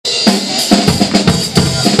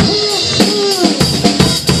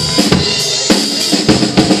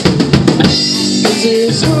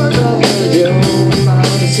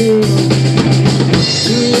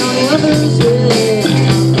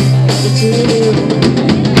do.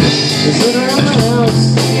 They sit around the house,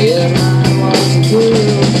 yeah, I'm watching too.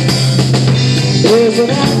 Here's what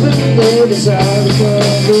happened, they decided to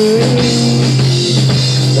cover it.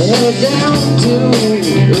 They headed down to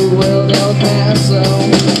the well El Paso.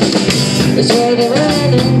 They swear they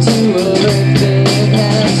ran into a great big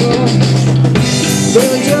hassle.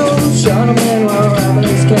 Billy Joe shot a man while robbing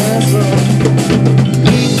his castle.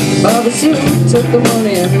 Bobby Sue took the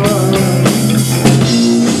money and run.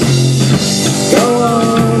 Go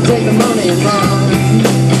on, take the money and run.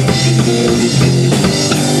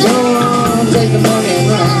 Go on, take the money and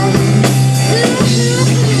run.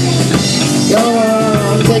 Go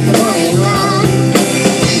on, take the money and run.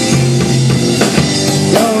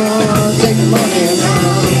 Go on, take the money and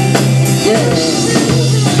run. Yeah.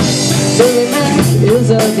 Billy Mack is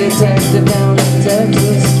a detective down in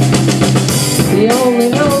Texas. He only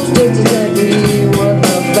knows just exactly what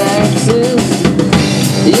the facts is.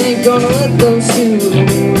 He ain't gonna let those two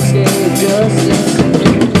escape justice.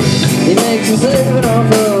 He makes his living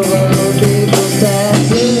off of other people's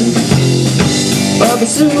taxes. Bobby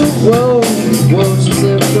Sue, whoa, she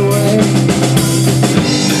slipped away.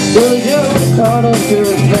 Billy Joe caught up to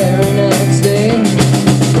it very next day.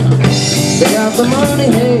 They got the money,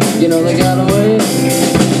 hey, you know they got away.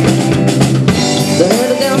 They're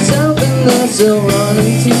headed down south and they're still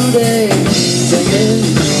running today. Singing,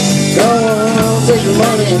 go on, take the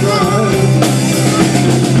money and run.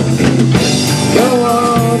 Go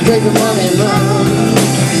on, take the money and run.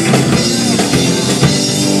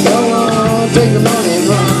 Go on, take the money and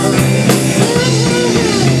run.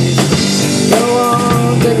 Go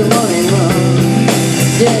on, take the money and run.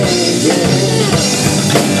 Yeah, yeah.